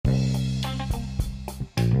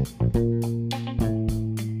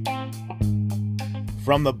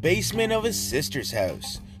From the basement of his sister's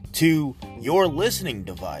house to your listening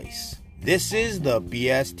device, this is the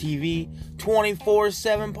BSTV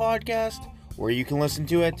 24/7 podcast, where you can listen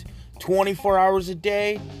to it 24 hours a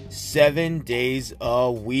day, 7 days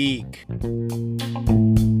a week.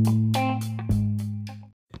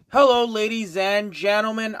 Hello, ladies and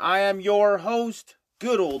gentlemen. I am your host,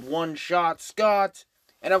 good old One-Shot Scott.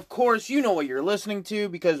 And of course, you know what you're listening to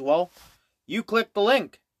because, well, you clicked the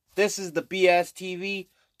link. This is the BSTV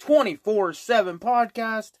 24/7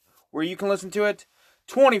 podcast, where you can listen to it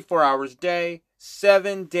 24 hours a day,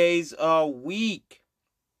 7 days a week.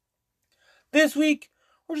 This week,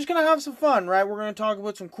 we're just going to have some fun, right? We're going to talk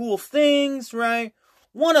about some cool things, right?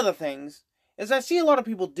 One of the things is I see a lot of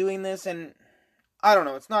people doing this, and I don't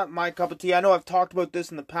know, it's not my cup of tea. I know I've talked about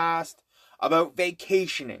this in the past, about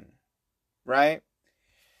vacationing, right?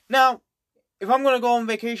 Now, if I'm going to go on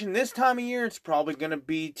vacation this time of year, it's probably going to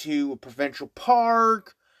be to a provincial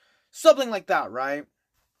park, something like that, right?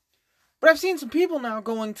 But I've seen some people now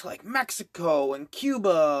going to, like, Mexico and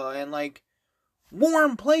Cuba and, like,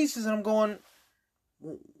 warm places, and I'm going,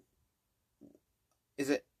 is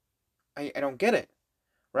it, I don't get it,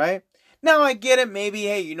 right? Now, I get it, maybe,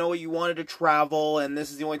 hey, you know what, you wanted to travel, and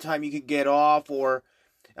this is the only time you could get off, or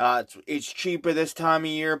it's cheaper this time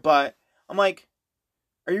of year, but I'm like,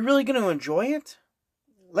 are you really going to enjoy it?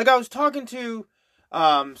 Like, I was talking to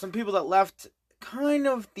some people that left kind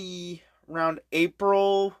of around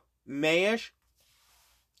April, May-ish,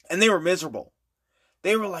 and they were miserable.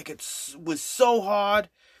 They were like, it was so hot.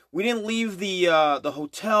 We didn't leave the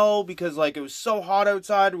hotel because, like, it was so hot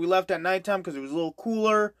outside. We left at nighttime because it was a little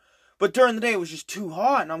cooler. But during the day, it was just too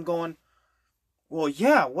hot. And I'm going, well,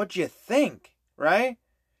 yeah, what'd you think, right?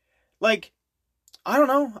 Like, I don't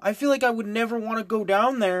know. I feel like I would never want to go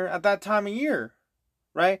down there at that time of year,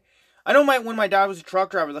 right? I know when my dad was a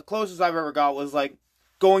truck driver, the closest I've ever got was, like,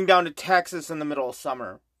 going down to Texas in the middle of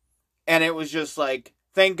summer. And it was just like,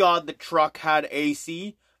 thank God the truck had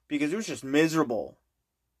AC, because it was just miserable.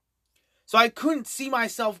 So I couldn't see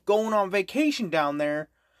myself going on vacation down there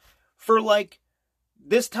for, like,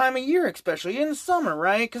 this time of year, especially in the summer,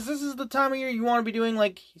 right? Because this is the time of year you want to be doing,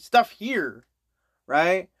 like, stuff here,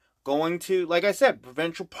 right? Going to, like I said,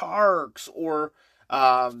 provincial parks, or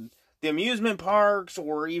the amusement parks,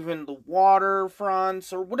 or even the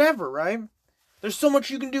waterfronts, or whatever, right? There's so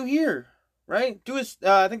much you can do here, right?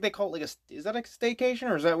 I think they call it, like, is that a staycation,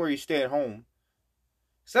 or is that where you stay at home?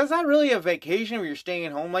 So is that really a vacation where you're staying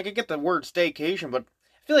at home? Like, I get the word staycation, but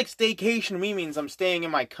I feel like staycation to me means I'm staying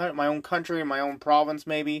in my own country, in my own province,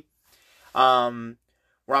 maybe, where I'm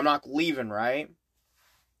not leaving, right?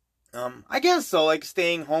 I guess so, like,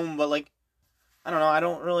 staying home, but, like, I don't know, I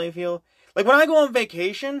don't really feel, like, when I go on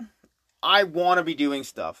vacation, I want to be doing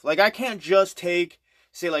stuff. Like, I can't just take,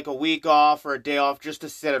 say, like, a week off or a day off just to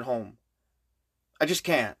sit at home. I just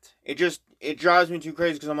can't. It drives me too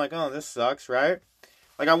crazy, because I'm like, oh, this sucks, right?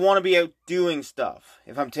 Like, I want to be out doing stuff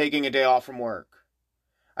if I'm taking a day off from work.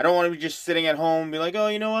 I don't want to be just sitting at home and be like, oh,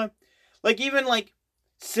 you know what? Like, even, like,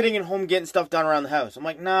 sitting at home getting stuff done around the house. I'm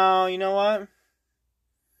like, no, you know what?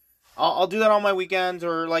 I'll do that on my weekends,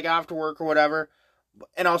 or, like, after work or whatever.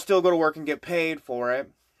 And I'll still go to work and get paid for it.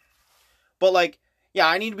 But, like, yeah,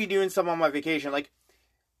 I need to be doing something on my vacation. Like,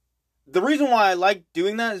 the reason why I like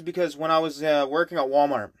doing that is because when I was working at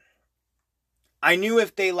Walmart, I knew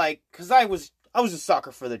if they, like, because I was a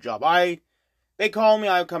sucker for the job. They call me,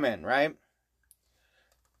 I would come in, right?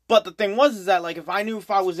 But the thing is that, like, if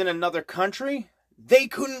I was in another country, they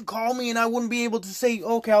couldn't call me and I wouldn't be able to say,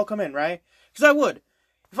 okay, I'll come in, right? Because I would.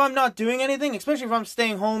 If I'm not doing anything, especially if I'm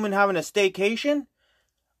staying home and having a staycation,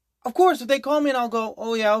 of course, if they call me and I'll go,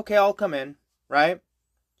 oh yeah, okay, I'll come in, right?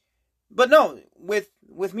 But no, with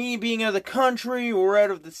me being out of the country or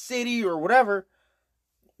out of the city or whatever,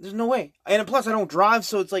 there's no way. And plus, I don't drive,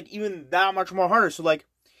 so it's, like, even that much more harder. So, like,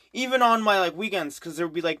 even on my, like, weekends, because there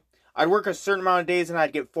would be, like, I'd work a certain amount of days and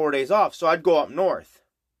I'd get 4 days off. So I'd go up north,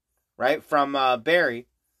 right, from Barrie.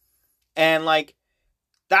 And, like,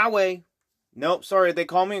 that way, nope, sorry, they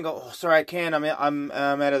call me and go, oh, sorry, I can't. I'm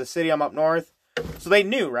out of the city. I'm up north. So they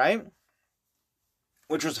knew, right?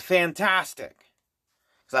 Which was fantastic.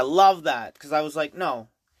 Because I love that. Because I was like, no.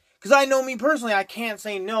 Because I know me personally, I can't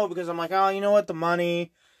say no, because I'm like, oh, you know what, the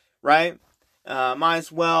money, right? Might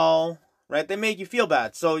as well, right? They make you feel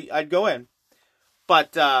bad. So I'd go in.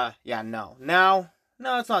 But, yeah, no. Now,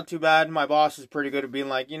 no, it's not too bad. My boss is pretty good at being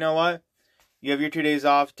like, you know what? You have your 2 days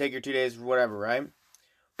off, take your 2 days, whatever, right?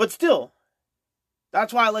 But still,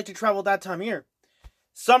 that's why I like to travel that time of year.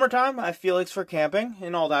 Summertime, I feel it's for camping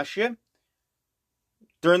and all that shit.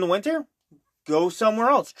 During the winter, go somewhere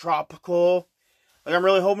else, tropical. Like, I'm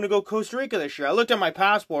really hoping to go Costa Rica this year. I looked at my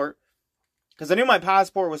passport, because I knew my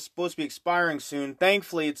passport was supposed to be expiring soon.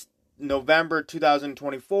 Thankfully, it's November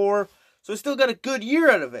 2024, so I still got a good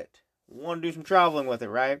year out of it. Want to do some traveling with it,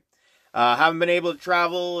 right? Haven't been able to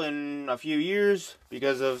travel in a few years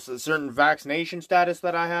because of a certain vaccination status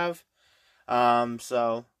that I have.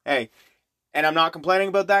 So, hey, and I'm not complaining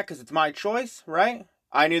about that because it's my choice, right?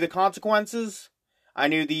 I knew the consequences. I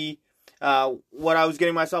knew what I was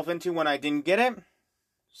getting myself into when I didn't get it.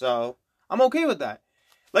 So, I'm okay with that.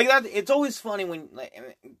 Like, that, it's always funny when,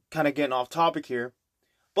 like, kind of getting off topic here,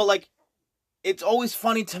 but, like, it's always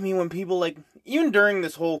funny to me when people, like, even during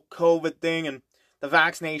this whole COVID thing and the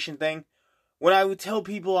vaccination thing, when I would tell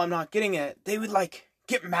people I'm not getting it, they would, like,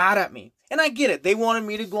 get mad at me. And I get it. They wanted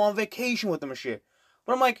me to go on vacation with them and shit.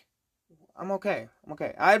 But I'm like, I'm okay.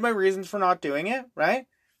 I had my reasons for not doing it, right?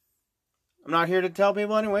 I'm not here to tell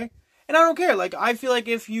people anyway. And I don't care. Like, I feel like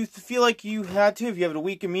if you feel like you had to, if you have a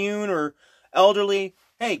weak immune or elderly,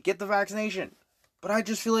 hey, get the vaccination. But I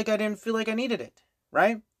just feel like I didn't feel like I needed it,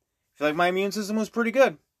 right? I feel like my immune system was pretty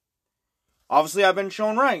good. Obviously, I've been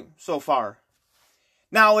shown right so far.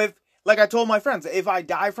 Now, like I told my friends, if I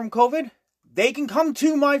die from COVID, they can come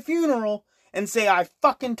to my funeral and say, I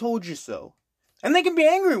fucking told you so. And they can be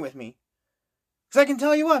angry with me. Because I can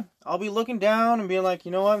tell you what, I'll be looking down and being like,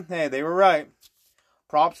 you know what, hey, they were right.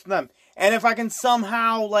 Props to them. And if I can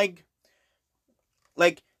somehow, like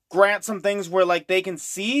grant some things where, like, they can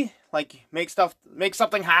see, like, make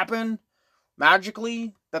something happen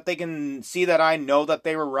magically, that they can see that I know that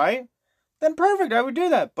they were right, then perfect, I would do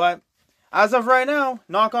that. But as of right now,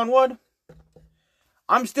 knock on wood,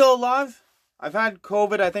 I'm still alive. I've had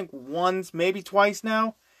COVID, I think, once, maybe twice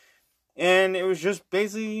now. And it was just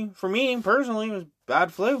basically, for me, personally, it was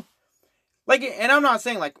bad flu. Like, and I'm not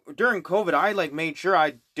saying, like, during COVID, I, like, made sure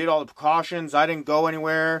I did all the precautions. I didn't go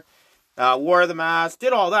anywhere. Wore the mask.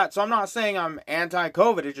 Did all that. So I'm not saying I'm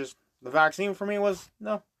anti-COVID. It's just, the vaccine for me was,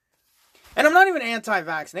 no. And I'm not even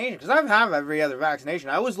anti-vaccination, because I have every other vaccination.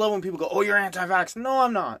 I always love when people go, oh, you're anti-vax. No,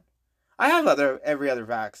 I'm not. I have every other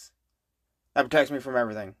vax that protects me from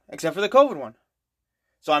everything, except for the COVID one.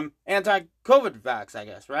 So I'm anti-COVID vax, I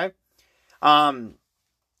guess, right?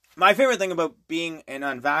 My favorite thing about being an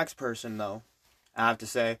unvaxxed person, though, I have to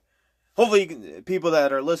say, hopefully people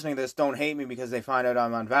that are listening to this don't hate me because they find out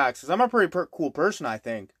I'm unvaxxed, because I'm a pretty cool person, I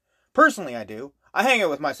think. Personally, I do. I hang out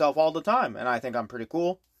with myself all the time, and I think I'm pretty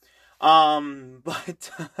cool.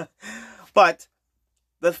 But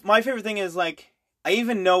my favorite thing is, like, I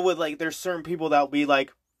even know with, like, there's certain people that'll be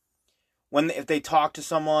like, if they talk to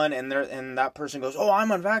someone and that person goes, oh,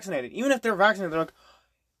 I'm unvaccinated. Even if they're vaccinated,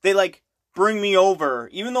 they bring me over.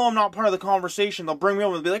 Even though I'm not part of the conversation, they'll bring me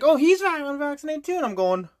over and be like, oh, he's unvaccinated too. And I'm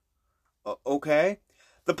going, okay.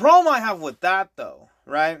 The problem I have with that, though,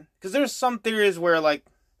 right? Because there's some theories where, like,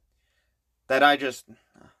 that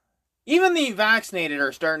even the vaccinated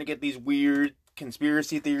are starting to get these weird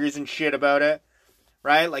conspiracy theories and shit about it,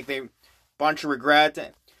 right? Like, bunch of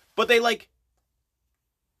regret. But they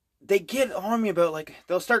get on me about, like,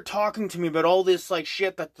 they'll start talking to me about all this, like,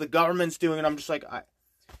 shit that the government's doing, and I'm just like,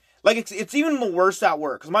 it's even the worst at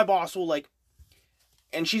work, because my boss will, like,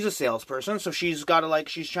 and she's a salesperson, so she's got to,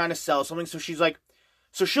 she's trying to sell something, so she's like,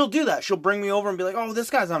 so she'll do that, she'll bring me over and be like, oh, this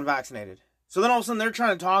guy's unvaccinated, so then all of a sudden they're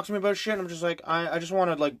trying to talk to me about shit, and I'm just like, I just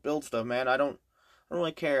want to, like, build stuff, man, I don't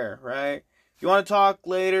really care, right? If you want to talk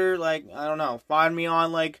later, like, I don't know, find me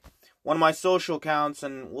on, like, one of my social accounts,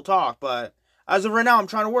 and we'll talk, but as of right now, I'm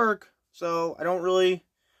trying to work, so I don't really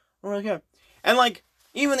care. And, like,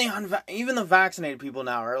 even the vaccinated people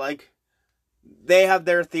now are, like, they have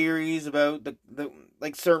their theories about the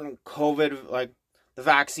like, certain COVID, like, the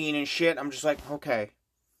vaccine and shit. I'm just like, okay.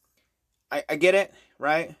 I get it,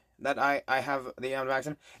 right? That I have the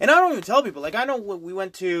unvaccinated. And I don't even tell people. Like, I know we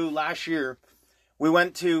went to last year. We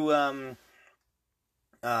went to,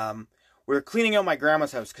 we were cleaning out my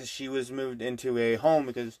grandma's house because she was moved into a home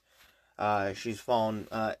because she's fallen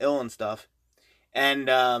ill and stuff.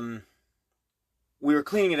 And we were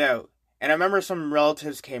cleaning it out. And I remember some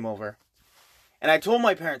relatives came over. And I told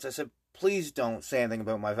my parents, I said, please don't say anything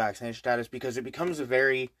about my vaccination status because it becomes a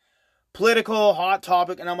very political, hot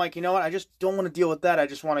topic. And I'm like, you know what? I just don't want to deal with that. I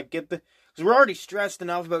just want to get because we're already stressed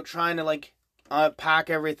enough about trying to, like,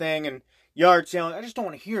 pack everything and yard sailing. I just don't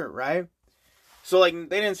want to hear it, right? So, like,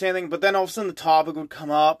 they didn't say anything. But then all of a sudden the topic would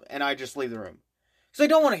come up and I just leave the room. Because I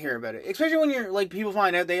don't want to hear about it. Especially when you're, like, people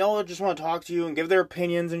find out, they all just want to talk to you and give their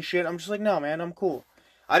opinions and shit. I'm just like, no, man, I'm cool.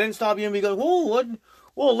 I didn't stop you and be like, oh, what?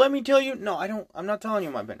 Well, let me tell you. No, I'm not telling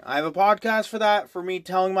you my opinion. I have a podcast for that, for me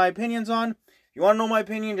telling my opinions on. If you want to know my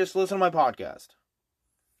opinion, just listen to my podcast.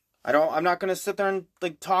 I'm not gonna sit there and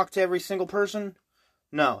like talk to every single person.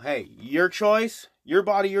 No, hey, your choice, your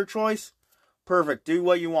body, your choice. Perfect. Do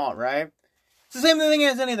what you want, right? It's the same thing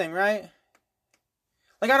as anything, right?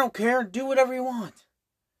 Like, I don't care. Do whatever you want.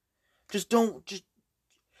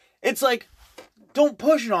 It's like, don't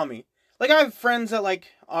push it on me. Like, I have friends that, like,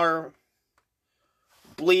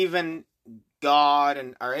 believe in God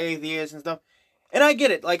and are atheists and stuff. And I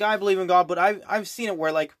get it. Like, I believe in God, but I've seen it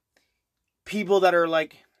where, like, people that are,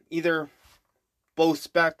 like, either both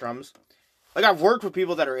spectrums. Like, I've worked with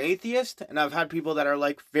people that are atheist, and I've had people that are,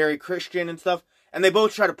 like, very Christian and stuff, and they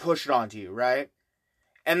both try to push it onto you, right?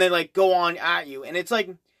 And they, like, go on at you, and it's like,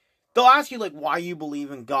 they'll ask you, like, why you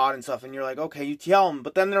believe in God and stuff, and you're like, okay, you tell them,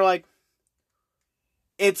 but then they're like,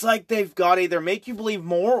 it's like they've got to either make you believe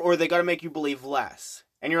more, or they got to make you believe less.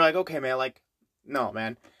 And you're like, okay, man, like, no,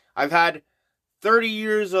 man. I've had 30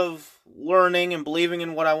 years of learning and believing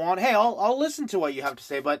in what I want. Hey, I'll listen to what you have to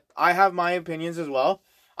say, but I have my opinions as well.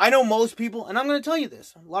 I know most people, and I'm going to tell you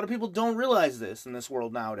this, a lot of people don't realize this in this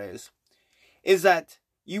world nowadays, is that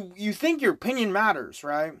you think your opinion matters,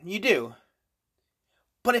 right? You do.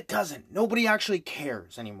 But it doesn't. Nobody actually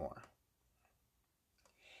cares anymore.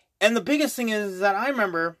 And the biggest thing is that I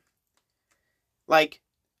remember, like,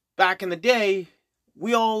 back in the day,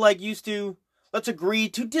 we all, like, used to, let's agree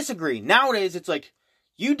to disagree. Nowadays, it's like,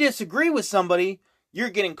 you disagree with somebody,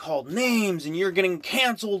 you're getting called names, and you're getting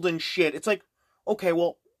canceled and shit. It's like, okay,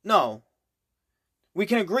 well, no. We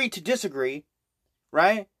can agree to disagree,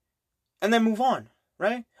 right? And then move on,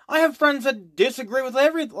 right? I have friends that disagree with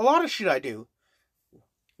a lot of shit I do.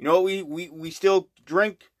 You know, we still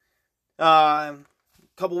drink a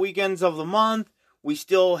couple weekends of the month. We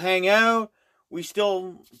still hang out. We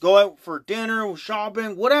still go out for dinner,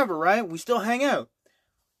 shopping, whatever, right? We still hang out.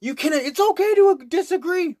 It's okay to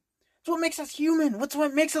disagree. It's what makes us human. What's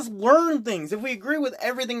what makes us learn things. If we agree with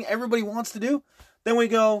everything everybody wants to do, then we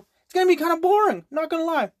go, it's going to be kind of boring. Not going to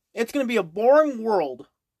lie. It's going to be a boring world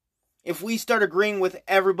if we start agreeing with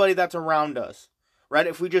everybody that's around us, right?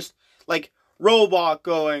 If we just, like, robot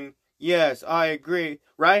going, yes, I agree,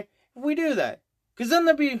 right? If we do that. Because then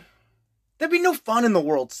there'd be no fun in the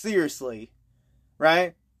world, seriously,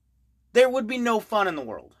 right? There would be no fun in the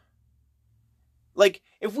world. Like,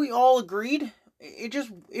 if we all agreed,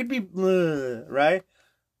 it'd be, right?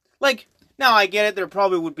 Like, now I get it, there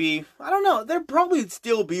probably would be, I don't know, there'd probably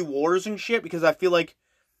still be wars and shit, because I feel like,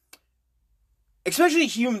 especially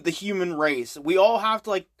the human race, we all have to,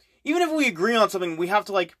 like, even if we agree on something, we have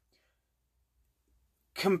to, like,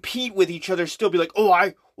 compete with each other, still be like,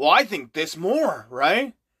 I think this more,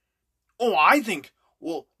 right? I think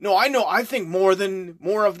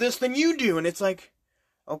more of this than you do, and it's like,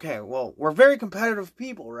 okay, well, we're very competitive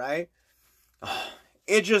people, right?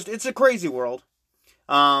 It's a crazy world.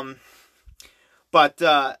 But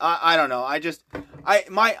I don't know. I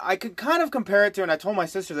could kind of compare it to, and I told my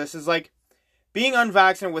sister this, is like being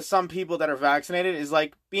unvaccinated with some people that are vaccinated is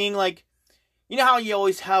like being like, you know how you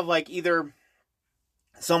always have like either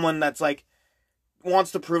someone that's like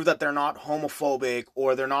wants to prove that they're not homophobic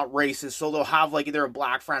or they're not racist, so they'll have like either a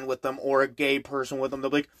black friend with them or a gay person with them.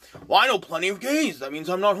 They'll be like, well, I know plenty of gays. That means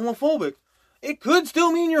I'm not homophobic. It could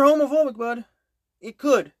still mean you're homophobic, bud. It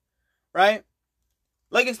could, right?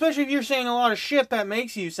 Like, especially if you're saying a lot of shit that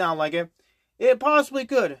makes you sound like it. It possibly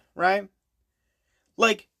could, right?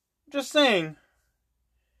 Like, just saying.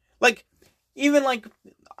 Like, even like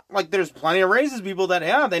there's plenty of racist people that,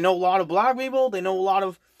 yeah, they know a lot of black people. They know a lot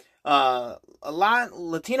of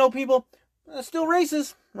Latino people. Still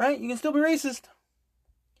racist, right? You can still be racist.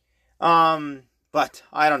 But,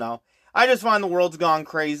 I don't know. I just find the world's gone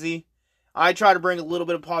crazy. I try to bring a little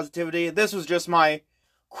bit of positivity. This was just my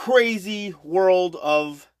crazy world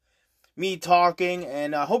of me talking,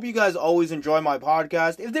 and I hope you guys always enjoy my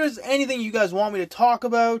podcast. If there's anything you guys want me to talk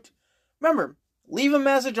about, remember, leave a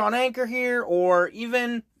message on Anchor here, or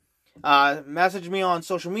even message me on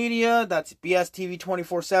social media. That's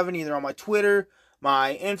BSTV247, either on my Twitter,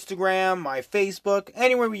 my Instagram, my Facebook,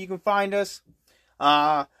 anywhere where you can find us.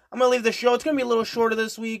 I'm going to leave the show. It's going to be a little shorter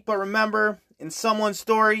this week, but remember, in someone's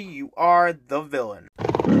story, you are the villain.